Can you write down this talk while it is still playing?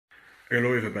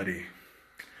Hello, everybody.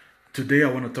 Today, I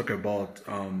want to talk about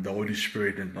the Holy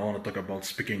Spirit, and I want to talk about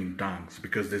speaking in tongues,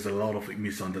 because there's a lot of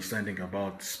misunderstanding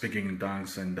about speaking in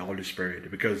tongues and the Holy Spirit.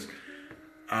 Because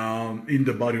in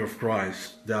the body of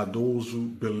Christ, there are those who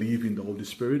believe in the Holy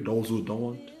Spirit, those who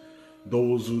don't,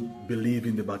 those who believe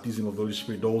in the baptism of the Holy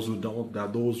Spirit, those who don't. There are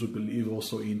those who believe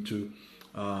also into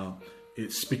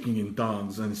speaking in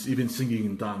tongues and even singing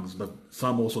in tongues, but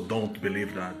some also don't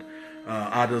believe that.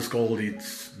 Others call it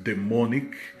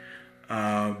demonic.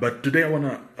 But today I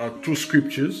want to, through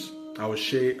scriptures, I will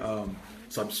share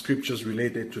some scriptures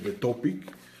related to the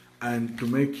topic, and to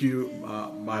make you,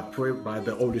 by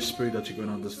the Holy Spirit, that you're going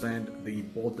to understand the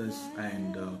importance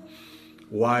and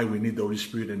why we need the Holy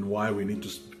Spirit, and why we need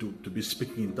to be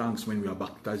speaking in tongues when we are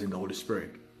baptized in the Holy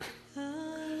Spirit.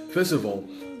 First of all,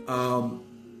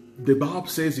 the Bible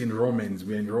says in Romans,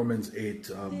 we're in Romans 8,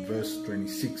 verse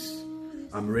 26.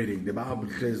 I'm reading. The Bible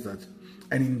says that,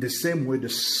 and in the same way, the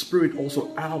Spirit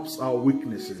also helps our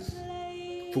weaknesses,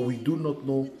 for we do not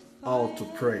know how to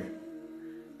pray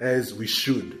as we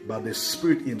should, but the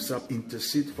Spirit Himself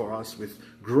intercedes for us with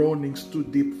groanings too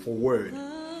deep for word.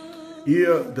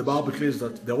 Here, the Bible says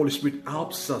that the Holy Spirit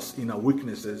helps us in our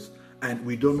weaknesses, and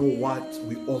we don't know what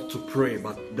we ought to pray,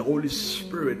 but the Holy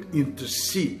Spirit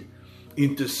intercede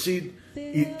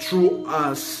it through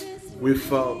us with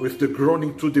the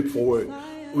groaning too deep for word.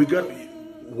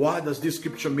 What does this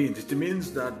scripture mean? It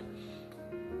means that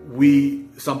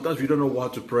sometimes we don't know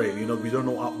what to pray. We don't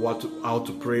know how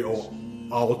to pray or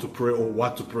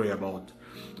what to pray about.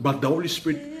 But the Holy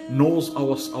Spirit knows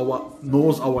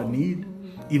our need.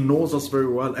 He knows us very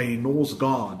well, and He knows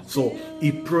God. So He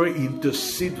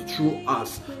intercede through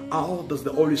us. How does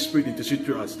the Holy Spirit intercede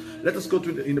through us? Let us go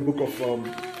to in the book of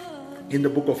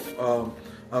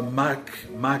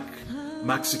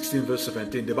Mark 16 verse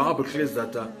 17. The Bible says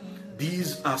that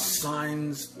these are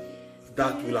signs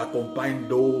that will accompany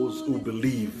those who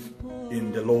believe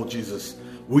in the Lord Jesus.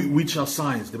 Which are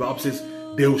signs? The Bible says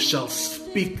they shall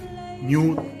speak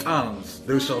new tongues.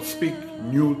 They shall speak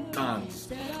new tongues.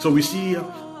 So we see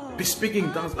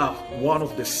speaking tongues are one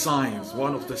of the signs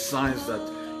that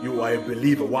you are a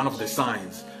believer. One of the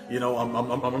signs. I'm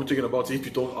not talking about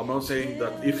I'm not saying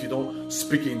that if you don't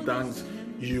speak in tongues,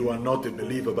 you are not a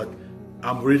believer, but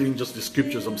I'm reading just the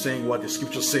scriptures. I'm saying what the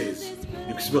scripture says.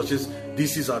 The scripture says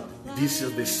these are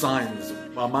the signs.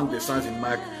 Among the signs in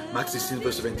Mark 16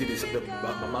 verse 17,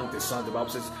 among the signs, the Bible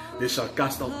says they shall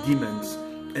cast out demons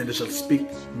and they shall speak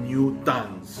new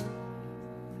tongues.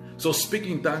 So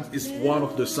speaking tongues is one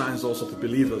of the signs also for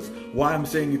believers. Why I'm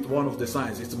saying it's one of the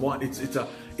signs? It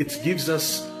gives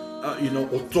us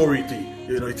authority.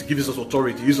 It gives us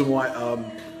authority. Reason why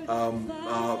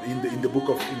in the book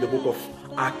of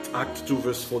Act 2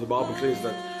 verse 4, the Bible says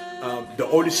that the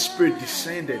Holy Spirit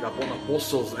descended upon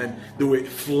apostles, and there were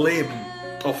flame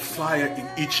of fire in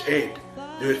each head.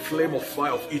 There were flame of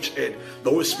fire of each head.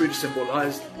 The Holy Spirit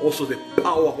symbolized also the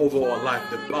power over our life.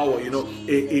 The power,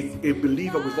 a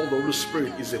believer without the Holy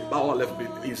Spirit is a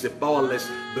powerless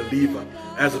believer.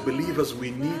 As believers,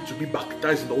 we need to be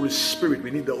baptized in the Holy Spirit.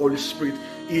 We need the Holy Spirit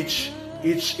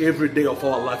every day of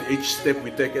our life, each step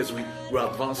we take as we're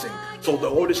advancing. So the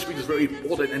Holy Spirit is very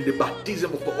important, and the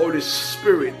baptism of the Holy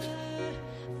Spirit,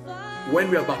 when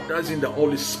we are baptizing the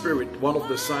Holy Spirit, one of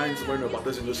the signs when we are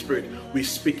baptizing the Spirit, we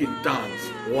speak in tongues.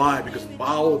 Why? Because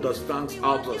how does tongues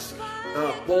help us?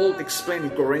 Paul explained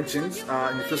in Corinthians, in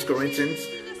 1 Corinthians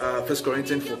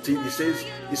 14, he says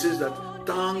that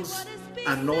tongues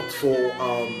are not for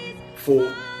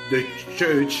the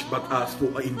church, but as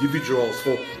for individuals,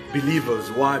 for believers.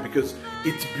 Why? Because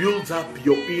it builds up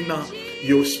your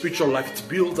spiritual life. It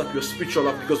builds up your spiritual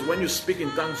life, because when you speak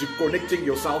in tongues, you're connecting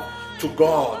yourself to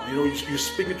God. You're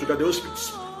speaking to God. The Holy Spirit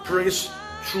prays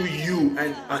through you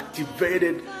and He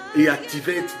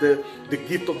activates the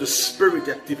gift of the Spirit.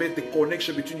 He activates the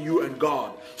connection between you and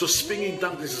God. So speaking in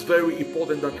tongues is very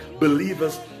important, that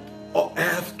believers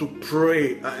have to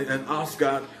pray and ask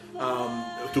God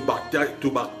to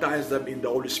baptize them in the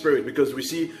Holy Spirit, because we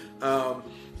see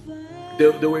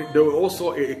there were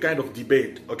also a kind of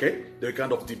debate. Okay, there were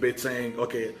kind of debate saying,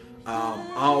 okay,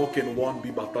 how can one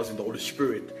be baptized in the Holy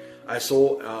Spirit? I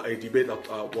saw a debate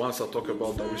once I talk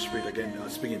about the Holy Spirit again,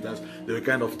 speaking in tongues. There were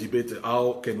kind of debate,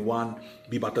 how can one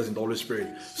be baptized in the Holy Spirit?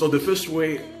 So the first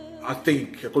way, I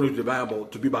think, according to the Bible,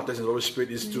 to be baptized in the Holy Spirit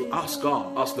is to ask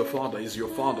God, ask the Father. He's your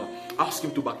Father. Ask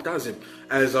Him to baptize Him.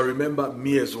 As I remember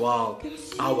me as well,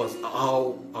 I was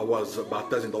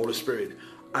baptized in the Holy Spirit.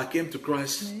 I came to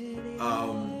Christ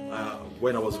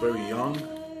when I was very young,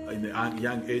 in a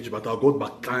young age, but I got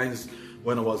baptized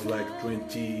when I was like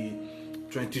 22.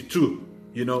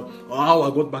 You know how I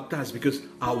got baptized? Because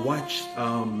I watched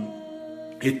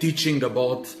a teaching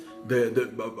about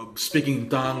the speaking in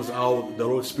tongues, how the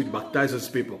Holy Spirit baptizes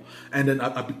people, and then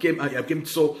I became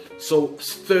so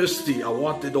thirsty. I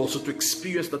wanted also to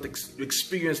experience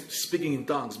speaking in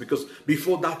tongues, because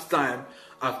before that time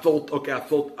I thought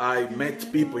I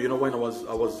met people. You know, when I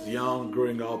was young,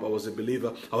 growing up, I was a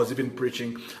believer. I was even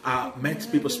preaching. I met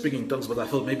people speaking in tongues, but I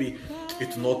thought maybe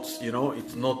it's not,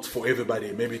 it's not for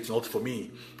everybody. Maybe it's not for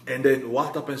me. And then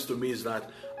what happens to me is that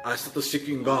I started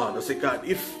seeking God. I said, God,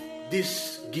 if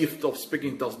this gift of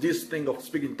speaking tongues, this thing of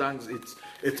speaking tongues,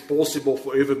 it's possible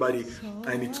for everybody,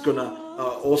 and it's gonna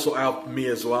also help me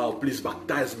as well. Please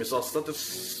baptize me. So I started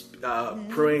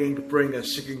praying and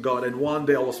seeking God. And one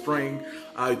day I was praying.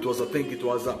 It was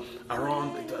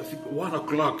around 1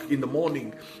 o'clock in the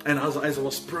morning. And as I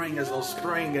was praying,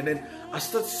 and then I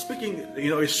started speaking,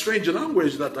 a strange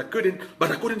language that I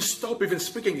couldn't stop even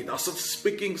speaking it. I started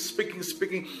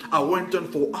speaking. I went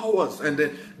on for hours, and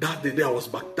then that day I was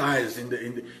baptized in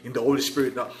the Holy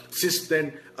Spirit. Now, since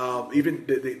then, even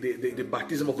the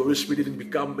baptism of the Holy Spirit even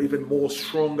become even more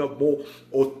stronger, more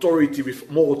authority, with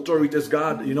more authority as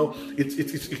God.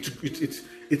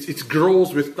 It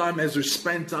grows with time as you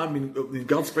spend time in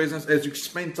God's presence, as you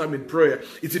spend time in prayer.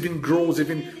 It even grows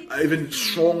even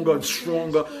stronger and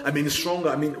stronger. I mean stronger.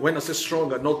 I mean, when I say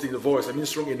stronger, not in the voice, I mean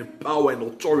stronger in power and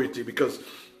authority, because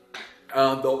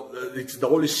it's the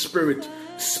Holy Spirit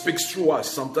speaks through us.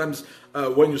 Sometimes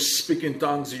when you speak in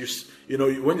tongues,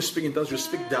 when you speak in tongues, you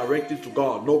speak directly to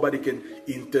God. Nobody can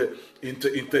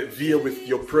interfere with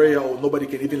your prayer, or nobody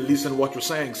can even listen what you're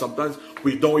saying. Sometimes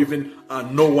we don't even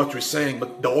know what we're saying,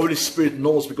 but the Holy Spirit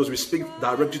knows, because we speak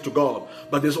directly to God.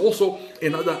 But there's also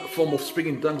another form of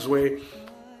speaking in tongues, where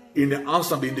in the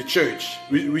ensemble, in the church,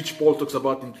 which Paul talks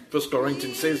about in 1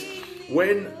 Corinthians, says,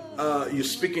 when you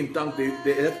speak in tongues,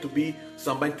 there have to be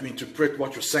somebody to interpret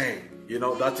what you're saying.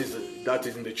 That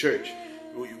is in the church.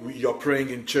 You're praying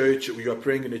in church. We are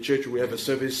praying in the church. We have a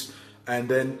service, and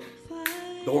then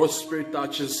the Holy Spirit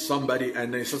touches somebody,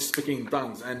 and then starts speaking in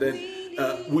tongues, and then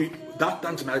that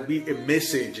tongues might be a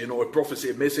message, a prophecy,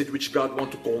 a message which God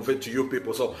wants to convey to you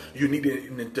people. So you need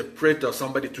an interpreter,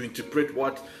 somebody to interpret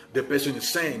what the person is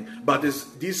saying. But there's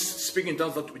this speaking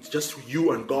tongues that it's just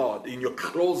you and God in your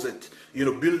closet,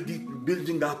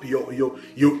 building up your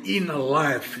inner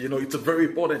life. It's very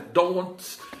important.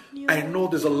 I know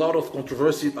there's a lot of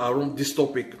controversy around this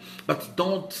topic, but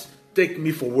don't take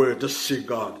me for word. Just seek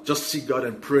God. Just seek God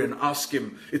and pray and ask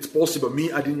Him. It's possible.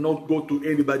 Me, I did not go to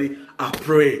anybody. I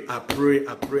pray,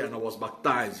 and I was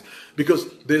baptized. Because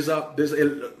there's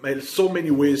so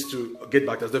many ways to get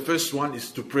baptized. The first one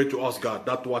is to pray to ask God.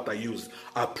 That's what I used.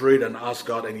 I prayed and asked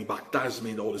God, and He baptized me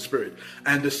in the Holy Spirit.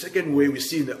 And the second way we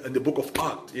see in the book of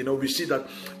Acts, we see that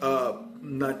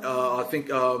I think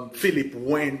Philip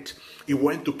went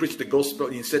to preach the gospel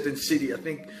in certain city. There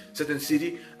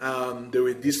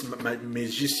were this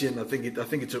magician. I think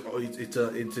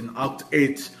it's in Act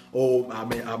 8, or I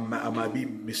might be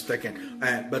mistaken.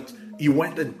 But he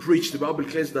went and preached. The Bible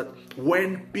declares that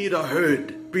when Peter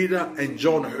and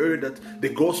John heard that the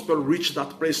gospel reached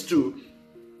that place too,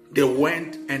 they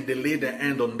went and they laid their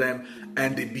hand on them,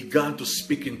 and they began to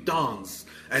speak in tongues,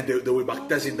 and they were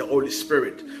baptized in the Holy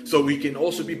Spirit. So we can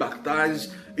also be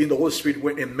baptized in the Holy Spirit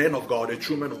when a man of God, a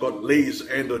true man of God, lays his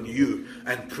hand on you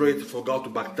and prays for God to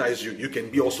baptize you. You can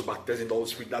be also baptized in the Holy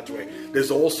Spirit that way.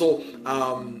 There's also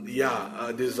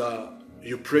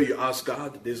you pray, you ask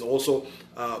God. There's also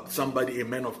somebody, a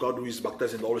man of God who is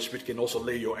baptized in the Holy Spirit, can also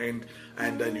lay your hand,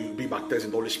 and then you'll be baptized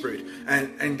in the Holy Spirit.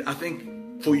 And I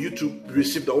think for you to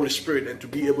receive the Holy Spirit and to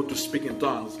be able to speak in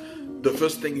tongues, the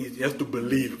first thing is you have to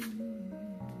believe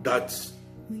that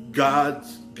God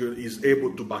is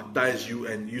able to baptize you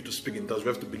and you to speak in tongues. We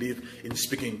have to believe in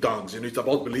speaking in tongues. It's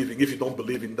about believing. If you don't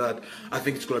believe in that, I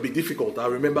think it's going to be difficult. I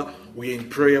remember we in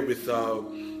prayer with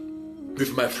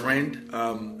my friend.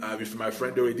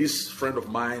 There was this friend of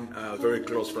mine, a very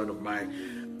close friend of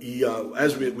mine. He,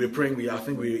 as we're praying, I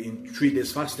think we're in 3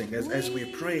 days fasting. As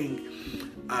we're praying,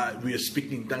 we are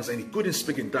speaking in tongues, and he couldn't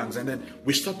speak in tongues. And then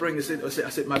we stopped praying. I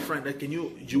said, my friend, can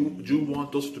you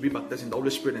want us to be baptized in the Holy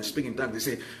Spirit and speak in tongues? They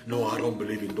say, no, I don't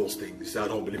believe in those things. They say, I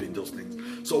don't believe in those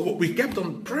things. So we kept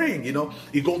on praying.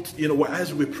 He got,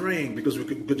 as we're praying, because we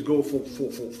could go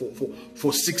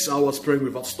for 6 hours praying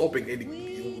without stopping, and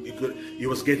he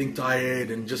was getting tired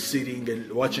and just sitting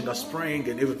and watching us praying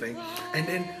and everything. And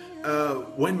then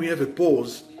when we have a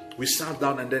pause, we sat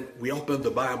down, and then we opened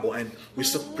the Bible, and we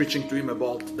started preaching to him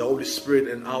about the Holy Spirit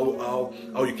and how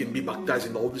you can be baptized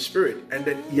in the Holy Spirit. And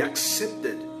then he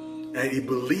accepted And he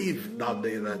believed that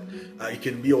day that he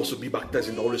can also be baptized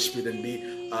in the Holy Spirit and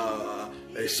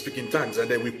be speaking tongues. And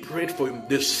then we prayed for him.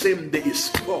 The same day he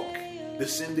spoke. The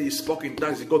same day he spoke in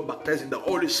tongues, he got baptized in the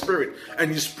Holy Spirit,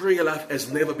 and his prayer life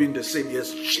has never been the same. He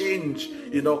has changed.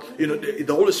 The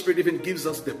Holy Spirit even gives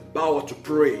us the power to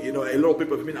pray. A lot of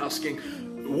people have been asking,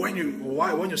 when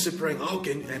you say praying, how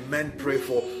can a man pray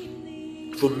for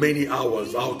many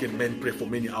hours? How can men pray for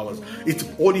many hours? It's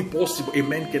only possible. A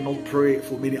man cannot pray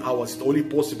for many hours. It's only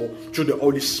possible through the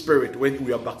Holy Spirit. When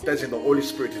we are baptized in the Holy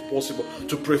Spirit, it's possible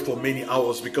to pray for many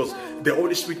hours, because the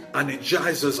Holy Spirit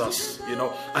energizes us,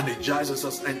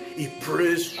 and he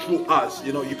prays through us.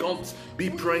 You can't be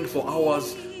praying for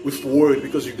hours with word,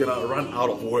 because you're gonna run out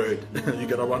of word.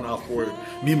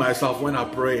 Me myself, when I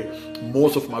pray,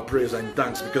 most of my prayers are in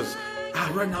tongues, because I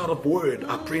run out of word.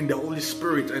 I pray in the Holy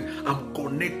Spirit and I'm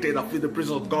connected. I feel the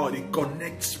presence of God. It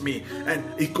connects me. And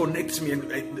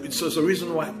so it's the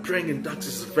reason why praying in tongues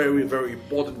is very, very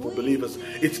important for believers.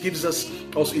 It gives us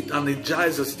also, it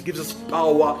energizes us. It gives us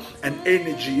power and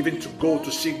energy even to go to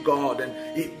seek God. And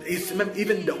it's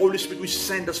even the Holy Spirit which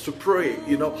sends us to pray.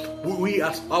 We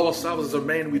as ourselves as a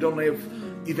man, we don't have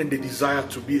even the desire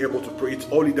to be able to pray. It's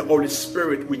only the Holy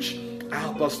Spirit which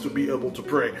help us to be able to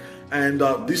pray. And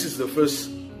this is the first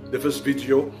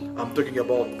video I'm talking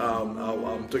about. I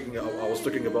was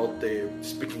talking about the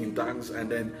speaking in tongues, and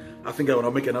then I think I want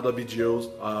to make another video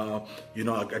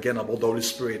again about the Holy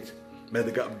Spirit. May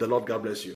the Lord God bless you.